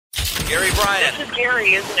Gary Bryan. This is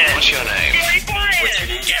Gary, isn't it? What's your name? Gary Bryan.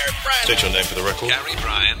 Gary Bryan. State your name for the record. Gary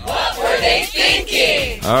Bryan. What were they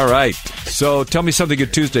thinking? All right. So tell me something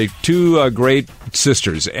good Tuesday. Two great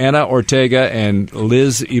sisters, Anna Ortega and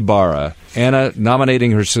Liz Ibarra. Anna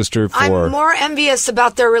nominating her sister for... I'm more envious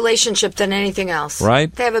about their relationship than anything else.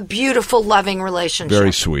 Right? They have a beautiful, loving relationship.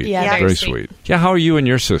 Very sweet. Yeah, very sweet. Yeah, how are you and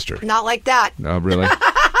your sister? Not like that. No, really?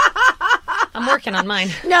 I'm working on mine.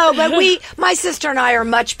 No, but my sister and I are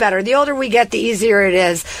much better. The older we get, the easier it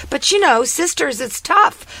is. But, sisters, it's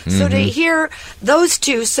tough. So to hear those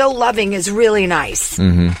two so loving is really nice.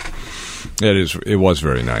 It was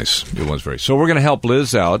very nice. It was very. So we're going to help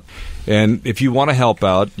Liz out. And if you want to help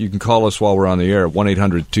out, you can call us while we're on the air at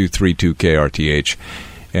 1-800-232-KRTH.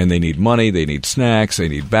 And they need money, they need snacks, they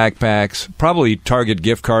need backpacks. Probably Target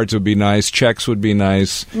gift cards would be nice. Checks would be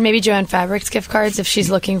nice. Maybe Joanne Fabric's gift cards if she's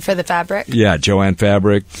looking for the fabric. Yeah, Joanne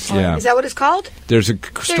Fabric. Yeah. Is that what it's called? There's a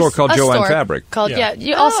store called Joanne Fabric. Called,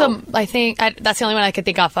 You also, I think, that's the only one I could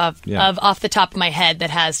think off of off the top of my head that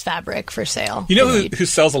has fabric for sale. You know who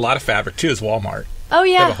sells a lot of fabric, too, is Walmart. Oh,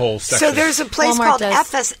 They have a yeah. whole section. So there's a place Walmart called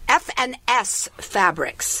F&S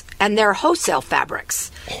Fabrics, and they're wholesale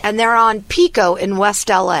fabrics. And they're on Pico in West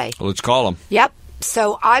L.A. Let's call them. Yep.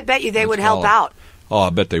 So I bet you they would help out. Oh, I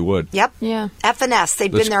bet they would. Yep. Yeah. F&S. They've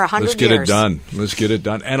been there 100 years. Let's get it done. Let's get it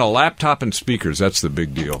done. And a laptop and speakers. That's the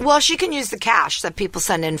big deal. Well, she can use the cash that people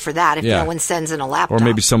send in for that if no one sends in a laptop. Or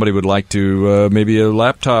maybe somebody would like to, maybe a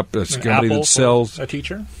laptop. A company Apple that sells. for a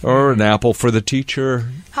teacher? Or an Apple for the teacher.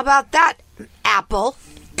 How about that, Apple?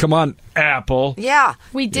 Come on, Apple. Yeah.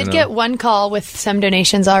 We did get one call with some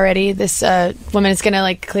donations already. This woman is going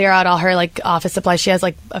to clear out all her office supplies. She has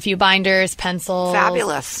a few binders, pencils,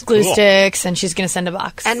 Fabulous. glue sticks, and she's going to send a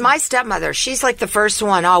box. And my stepmother, she's the first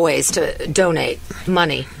one always to donate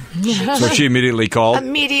money. So she immediately called?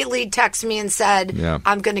 Immediately texted me and said,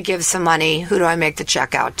 I'm going to give some money. Who do I make the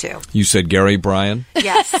check out to? You said Gary Bryan?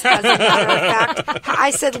 Yes. As a matter of fact,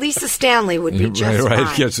 I said Lisa Stanley would be just right.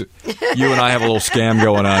 fine. Yes. You and I have a little scam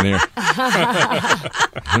going on here.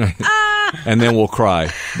 And then we'll cry.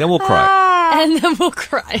 And then we'll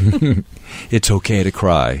cry. It's okay to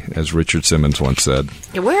cry, as Richard Simmons once said.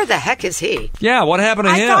 Where the heck is he? Yeah, what happened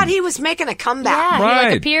to him? I thought he was making a comeback. Yeah,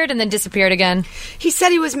 Right. he appeared and then disappeared again. He said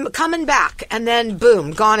he was coming back, and then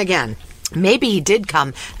boom, gone again. Maybe he did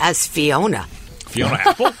come as Fiona. Fiona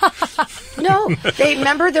Apple? No,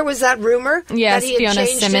 remember there was that rumor Yes, that he had Fiona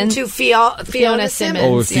changed Simmons. into Fiona Simmons.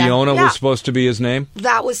 Oh, Yeah. Fiona Yeah. was supposed to be his name?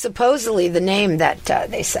 That was supposedly the name that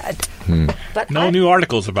they said. But No new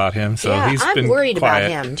articles about him, so he's I'm been worried quiet.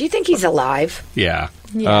 about him. Do you think he's alive? Yeah.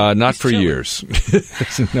 Not for chilling. years.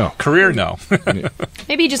 No. Career, no.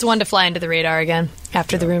 Maybe he just wanted to fly under the radar again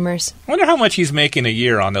after the rumors. Wonder how much he's making a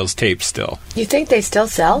year on those tapes still. You think they still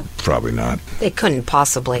sell? Probably not. They couldn't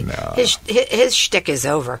possibly. No. His shtick is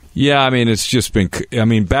over. Yeah, it's just been...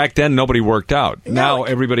 back then, nobody worked out. Now,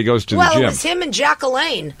 everybody goes to the Well, gym. it was him and Jack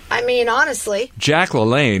LaLanne. Honestly. Jack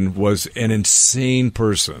LaLanne was an insane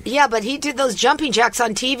person. Yeah, but he did those jumping jacks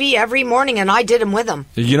on TV every morning, and I did them with him.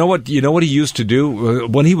 You know what he used to do?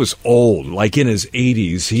 When he was old, in his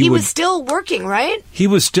 80s, He was still working, right? He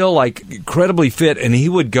was still incredibly fit, and he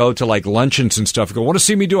would go to luncheons and stuff. Go, want to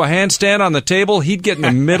see me do a handstand on the table? He'd get in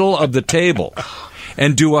the middle of the table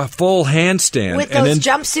and do a full handstand With and those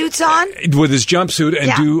then jumpsuits on? with his jumpsuit and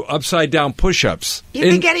Yeah. do upside down push-ups. You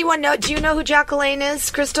think anyone know? Do you know who Jack LaLanne is,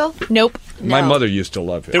 Crystal? Nope. My No. mother used to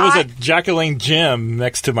love him. There was a Jacqueline gym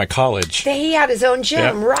next to my college. He had his own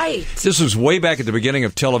gym, Yeah. right? This was way back at the beginning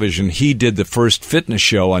of television. He did the first fitness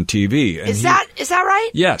show on TV. And Is that right?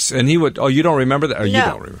 Yes, and he would... Oh, you don't remember that? Or you No.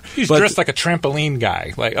 don't remember. He's But- dressed like a trampoline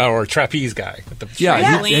guy, or a trapeze guy. With the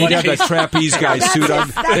Yeah, he'd have that trapeze guy suit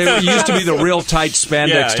on. It used to be the real tight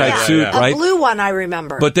spandex type suit, A right? blue one, I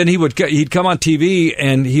remember. But then he'd come on TV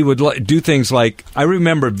and he would do things like, I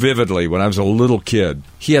remember vividly when I was a little kid,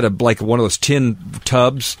 he had one of those tin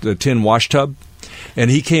tubs, the tin wash tub.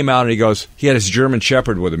 And he came out and he had his German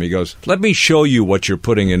Shepherd with him. He goes, let me show you what you're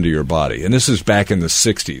putting into your body. And this is back in the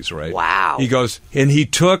 60s, right? Wow. He goes, and he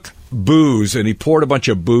took booze and he poured a bunch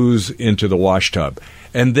of booze into the wash tub.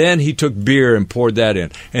 And then he took beer and poured that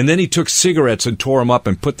in. And then he took cigarettes and tore them up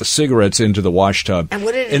and put the cigarettes into the wash tub. And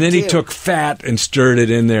what did it And then he do? took fat and stirred it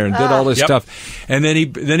in there and did all this Yep. stuff. And then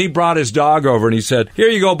he brought his dog over and he said, here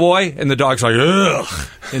you go, boy. And the dog's like, ugh.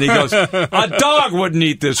 And he goes, a dog wouldn't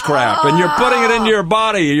eat this crap. And you're putting it into your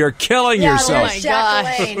body. You're killing yourself. my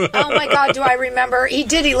gosh. Oh my God, do I remember? He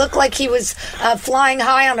looked like he was flying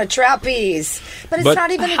high on a trapeze. But it's But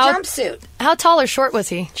not even a how- jumpsuit. How tall or short was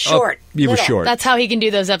he? Short. He was little. short. That's how he can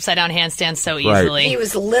do those upside-down handstands so easily. He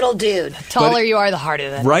was a little dude. Taller you are, the harder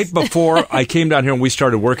that is. Right before I came down here and we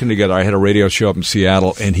started working together, I had a radio show up in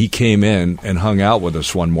Seattle, and he came in and hung out with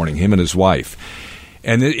us one morning, him and his wife.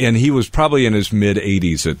 And he was probably in his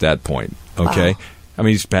mid-80s at that point, okay? Wow. I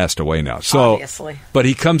mean, he's passed away now. So, obviously. But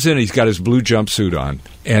he comes in, he's got his blue jumpsuit on,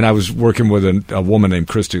 and I was working with a woman named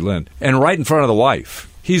Christy Lynn, and right in front of the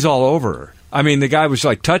wife, he's all over her. I mean, the guy was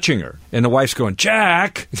like touching her, and the wife's going,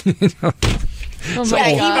 Jack! Oh my God.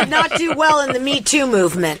 He would not do well in the Me Too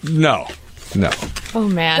movement. No. Oh,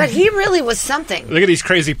 man. But he really was something. Look at these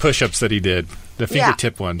crazy push-ups that he did. The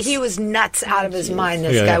fingertip ones. He was nuts out of his mind,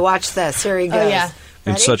 this guy. Watch this. Here he goes. Oh, yeah.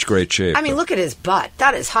 In such great shape. I mean, look at his butt.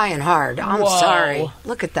 That is high and hard. I'm sorry.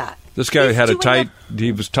 Look at that. This guy had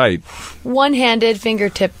he was tight. One-handed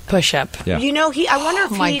fingertip push-up. Yeah. You know, I wonder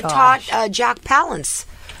if he taught Jack Palance,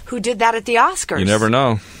 who did that at the Oscars. You never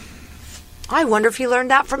know. I wonder if he learned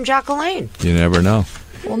that from Jack LaLanne. You never know.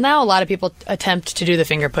 Well, now a lot of people attempt to do the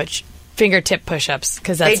fingertip push-ups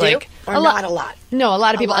because that's they do? like or not a lot. No, a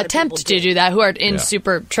lot of people attempt to do that who are in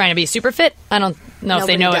trying to be super fit. I don't know if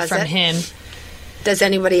they know it from him. Does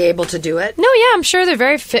anybody able to do it? No, yeah, I'm sure they're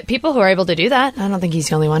very fit people who are able to do that. I don't think he's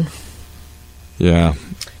the only one. Yeah.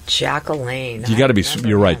 Jack LaLanne. You got to be.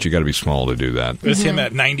 You're right. You got to be small to do that. It's him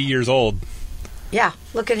at 90 years old. Yeah,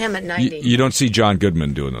 look at him at 90. You don't see John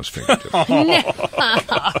Goodman doing those fingertips.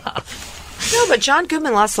 No, but John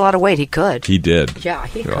Goodman lost a lot of weight. He could. He did. Yeah,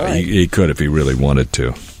 he could. He could if he really wanted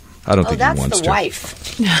to. I don't think he wants to. That's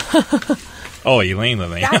the wife. Oh, Elaine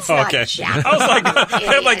LaLanne. That's not okay. Jack. I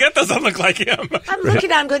was like, that doesn't look like him. I'm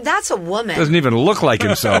looking at him good. That's a woman. Doesn't even look like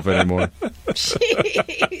himself anymore.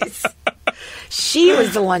 Jeez. She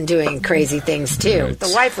was the one doing crazy things, too. Right.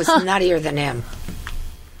 The wife was nuttier than him.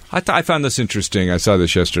 I found this interesting. I saw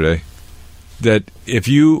this yesterday. That if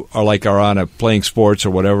you are on playing sports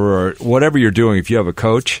or whatever you're doing, if you have a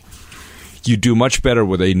coach, you do much better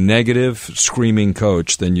with a negative, screaming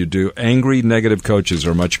coach than you do. Angry, negative coaches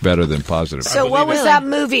are much better than positive. So what was that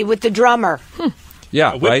movie with the drummer?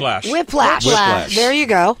 Yeah, Whiplash. Right? Whiplash. There you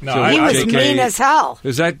go. No, he was mean as hell.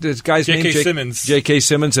 Is that this guy's name? J.K. Simmons. J.K.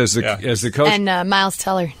 Simmons as the coach? And Miles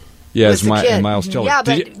Teller. Yeah, as Miles Teller. Yeah,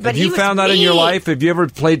 but have he you was found that in your life? Have you ever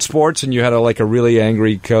played sports and you had a really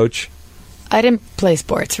angry coach? I didn't play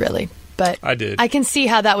sports, really. But I did. I can see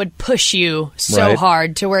how that would push you so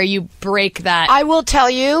hard to where you break that. I will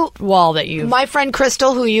tell you, wall that you. My friend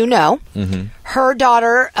Crystal, who you know, her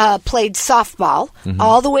daughter played softball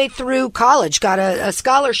all the way through college, got a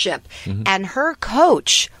scholarship, and her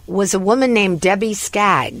coach was a woman named Debbie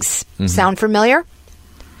Skaggs. Sound familiar?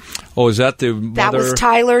 Oh, is that the mother? That was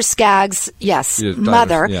Tyler Skaggs, yes,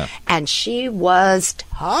 mother, and she was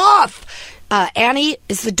tough. Annie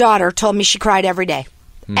is the daughter. Told me she cried every day.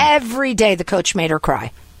 Every day the coach made her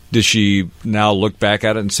cry. Does she now look back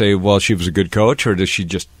at it and say, well, she was a good coach, or does she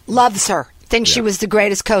just... Loves her. Thinks she was the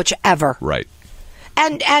greatest coach ever. Right.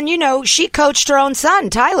 And she coached her own son,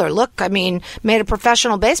 Tyler. Look, made a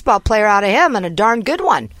professional baseball player out of him, and a darn good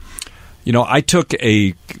one. I took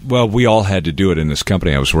we all had to do it in this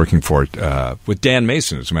company I was working for, with Dan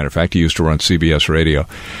Mason, as a matter of fact. He used to run CBS Radio.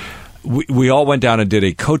 We all went down and did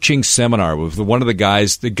a coaching seminar with one of the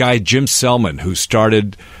guy Jim Selman, who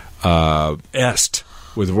started Est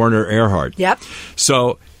with Werner Erhard. Yep.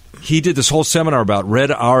 So he did this whole seminar about Red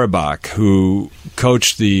Auerbach, who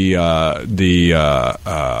coached the Boston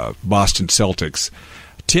Celtics,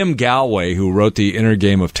 Tim Galway, who wrote The Inner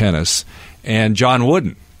Game of Tennis, and John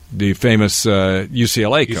Wooden, the famous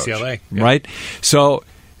UCLA coach. UCLA, right? So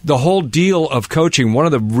the whole deal of coaching, one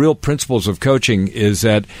of the real principles of coaching is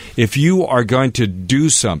that if you are going to do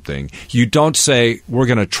something, you don't say, we're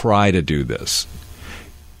going to try to do this.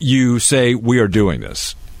 You say, we are doing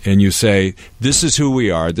this. And you say, this is who we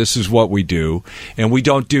are, this is what we do, and we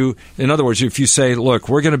don't do... In other words, if you say, look,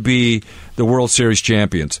 we're going to be the World Series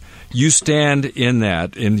champions, you stand in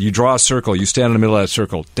that, and you draw a circle, you stand in the middle of that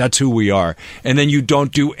circle, that's who we are. And then you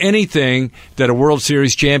don't do anything that a World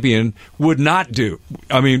Series champion would not do,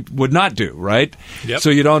 right? Yep. So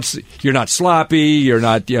you're not sloppy, you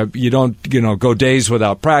don't go days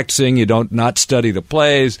without practicing, you don't not study the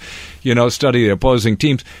plays, study the opposing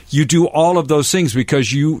teams. You do all of those things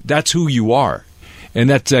because that's who you are. And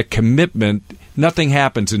that's a commitment. Nothing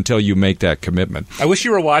happens until you make that commitment. I wish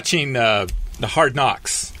you were watching the Hard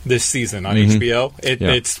Knocks. this season on HBO.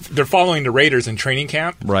 They're following the Raiders in training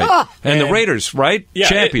camp. Right. And the Raiders, right? Yeah,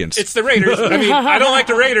 champions. It's the Raiders. I mean, I don't like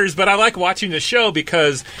the Raiders, but I like watching the show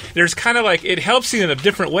because there's kind of like, it helps you in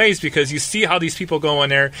different ways because you see how these people go in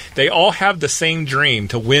there. They all have the same dream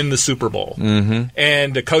to win the Super Bowl.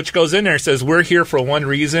 And the coach goes in there and says, we're here for one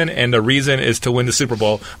reason, and the reason is to win the Super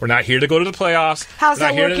Bowl. We're not here to go to the playoffs. How's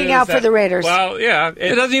that working out for the Raiders? Well, yeah.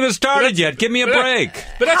 It hasn't even started yet. Give me a break.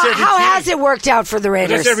 But that's every How team. has it worked out for the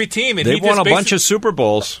Raiders? That's every team. And They've won a bunch of Super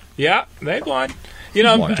Bowls. Yeah, they've won. You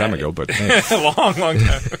know, A long time ago, but long time.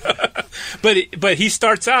 But he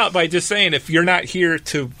starts out by just saying, if you're not here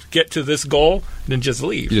to get to this goal, then just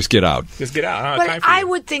leave. You just get out. Just get out. I don't have time But for I you.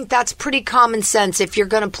 would think that's pretty common sense. If you're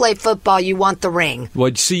going to play football, you want the ring.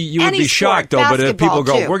 Well, see, you would Any be shocked, sport, though, but if people basketball,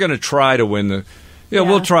 go, too. we're going to try to win the... Yeah,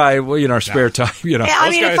 we'll try in our spare time, you know. I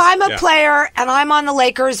mean, guys- if I'm a yeah. player and I'm on the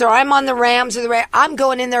Lakers or I'm on the Rams or the Raiders, I'm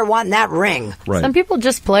going in there wanting that ring. Right. Some people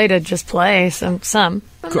just play to just play. Some,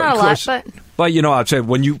 but not a lot. But But I'd say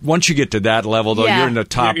once you get to that level, though, Yeah. you're in the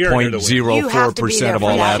top You're here to win. You have to be 0.04% there of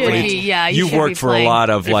for all that. athletes. You You've should be worked for a playing. lot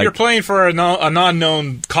of If you're playing for an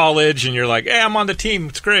unknown college and you're like, hey, I'm on the team,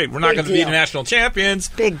 it's great. We're not Big going to be deal. the national champions.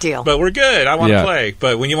 Big deal. But we're good. I want to Yeah. play.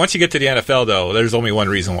 But once you get to the NFL, though, there's only one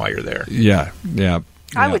reason why you're there. Yeah.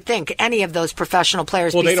 I would think any of those professional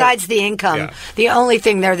players, Well, they besides don't- the income, Yeah. the only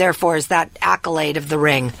thing they're there for is that accolade of the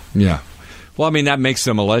ring. Yeah. Well, I mean, that makes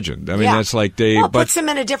them a legend. I mean, Yeah. that's like Well, it puts them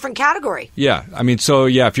in a different category. Yeah, I mean,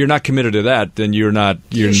 if you're not committed to that, then you're not.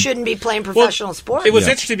 You shouldn't be playing professional sports. It was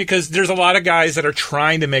Yeah. interesting because there's a lot of guys that are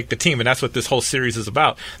trying to make the team, and that's what this whole series is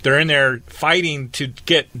about. They're in there fighting to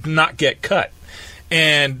not get cut.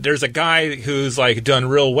 And there's a guy who's like done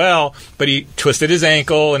real well, but he twisted his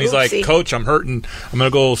ankle, and he's Oopsie. like, "Coach, I'm hurting. I'm going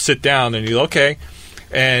to go sit down." And he's okay.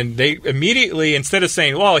 And they immediately, instead of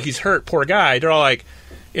saying, "Well, he's hurt, poor guy," they're all like,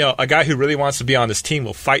 a guy who really wants to be on this team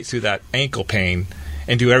will fight through that ankle pain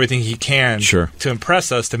and do everything he can to impress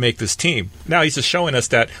us to make this team. Now he's just showing us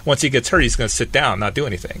that once he gets hurt, he's going to sit down, not do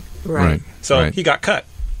anything. Right. So he got cut.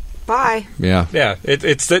 Bye. Yeah. Yeah.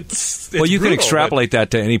 It's well, you can brutal, extrapolate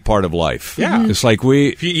that to any part of life. Yeah. It's like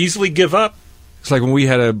if you easily give up. It's like when we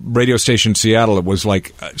had a radio station in Seattle, it was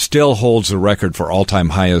like still holds the record for all-time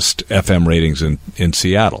highest FM ratings in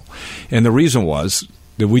Seattle. And the reason was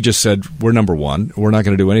that we just said, we're number one. We're not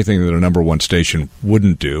going to do anything that a number one station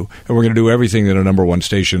wouldn't do. And we're going to do everything that a number one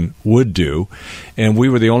station would do. And we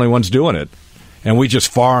were the only ones doing it. And we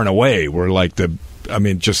just far and away were like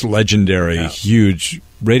just legendary, huge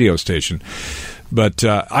radio station. But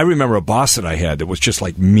I remember a boss that I had that was just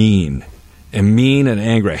like mean and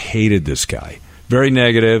angry. I hated this guy. Very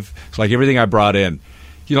negative. It's like everything I brought in.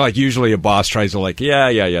 Like usually a boss tries to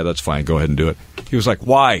yeah, that's fine. Go ahead and do it. He was like,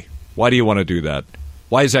 why? Why do you want to do that?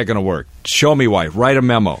 Why is that going to work? Show me why. Write a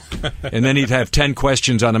memo. And then he'd have 10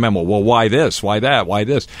 questions on the memo. Well, why this? Why that? Why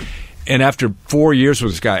this? And after 4 years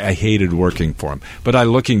with this guy, I hated working for him. But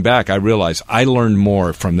looking back, I realized I learned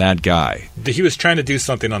more from that guy. He was trying to do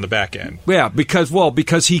something on the back end. Yeah,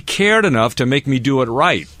 because he cared enough to make me do it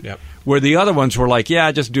right. Yep. Where the other ones were like,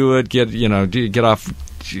 yeah, just do it. Get off.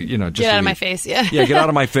 Just get out of my face. Yeah. Yeah, get out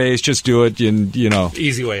of my face. Just do it. And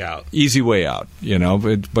easy way out. Easy way out.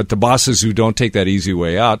 But the bosses who don't take that easy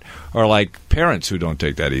way out are like parents who don't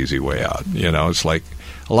take that easy way out. It's like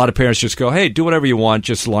a lot of parents just go, hey, do whatever you want,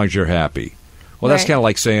 just as long as you're happy. Well, that's kind of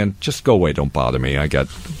like saying, just go away, don't bother me. I got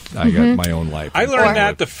my own life. I learned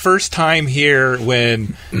that the first time here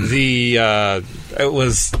when the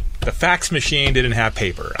fax machine didn't have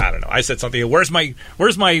paper. I don't know. I said something. Where's my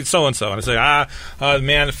so and so? And I said,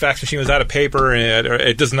 man, the fax machine was out of paper and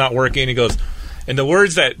it does not work. And he goes, and the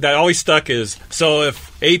words that always stuck is, so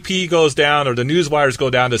if AP goes down or the news wires go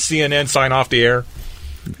down, does CNN sign off the air?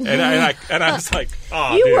 And I was like,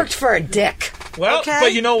 oh, you dude. worked for a dick. Well, okay?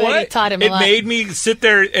 but you know But what? you taught him a it lot. made me sit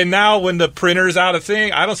there, and now when the printer's out of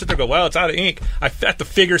thing, I don't sit there and go, well, it's out of ink. I have to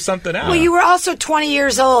figure something out. Well, you were also 20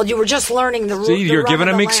 years old. You were just learning the rules. See, you're giving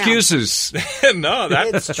him excuses. No,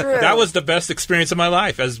 It's true. That was the best experience of my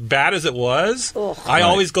life. As bad as it was, Ugh. I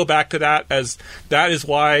always go back to that as that is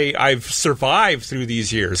why I've survived through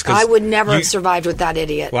these years. 'Cause I would never have survived with that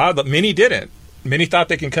idiot. Well, but many didn't. Many thought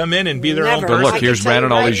they can come in and be their own Never. person. But look, I can here's tell you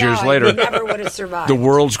Brandon all these years now, later. I never would have survived. The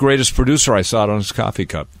world's greatest producer, I saw it on his coffee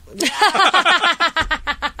cup.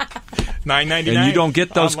 $9.99. And you don't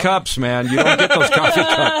get those cups, man. You don't get those coffee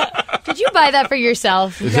cups. Did you buy that for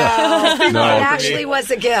yourself? No, No. it actually was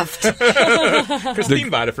a gift. Christine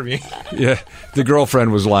bought it for me. Yeah, the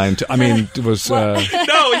girlfriend was lying. It was. No,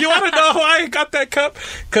 you want to know why I got that cup?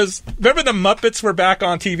 Because remember the Muppets were back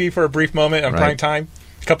on TV for a brief moment on Right. prime time?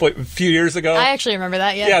 a few years ago. I actually remember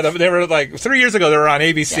that. Yeah. Yeah, they were like 3 years ago. They were on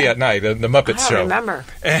ABC at night, the Muppets I show. don't remember.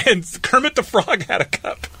 And Kermit the Frog had a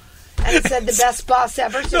cup. And it said the best boss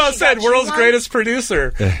ever. So No, it said world's greatest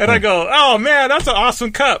producer. And I go, oh, man, that's an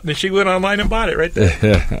awesome cup. And she went online and bought it right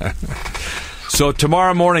there. So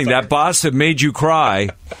tomorrow morning, that boss that made you cry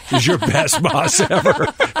is your best boss ever.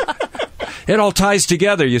 It all ties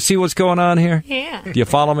together. You see what's going on here? Yeah. Do you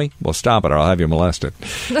follow me? Well, stop it or I'll have you molested.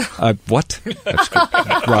 What? That's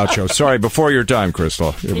Groucho. Sorry, before your time,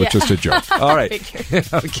 Crystal. It was just a joke. All right.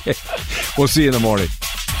 Okay. We'll see you in the morning.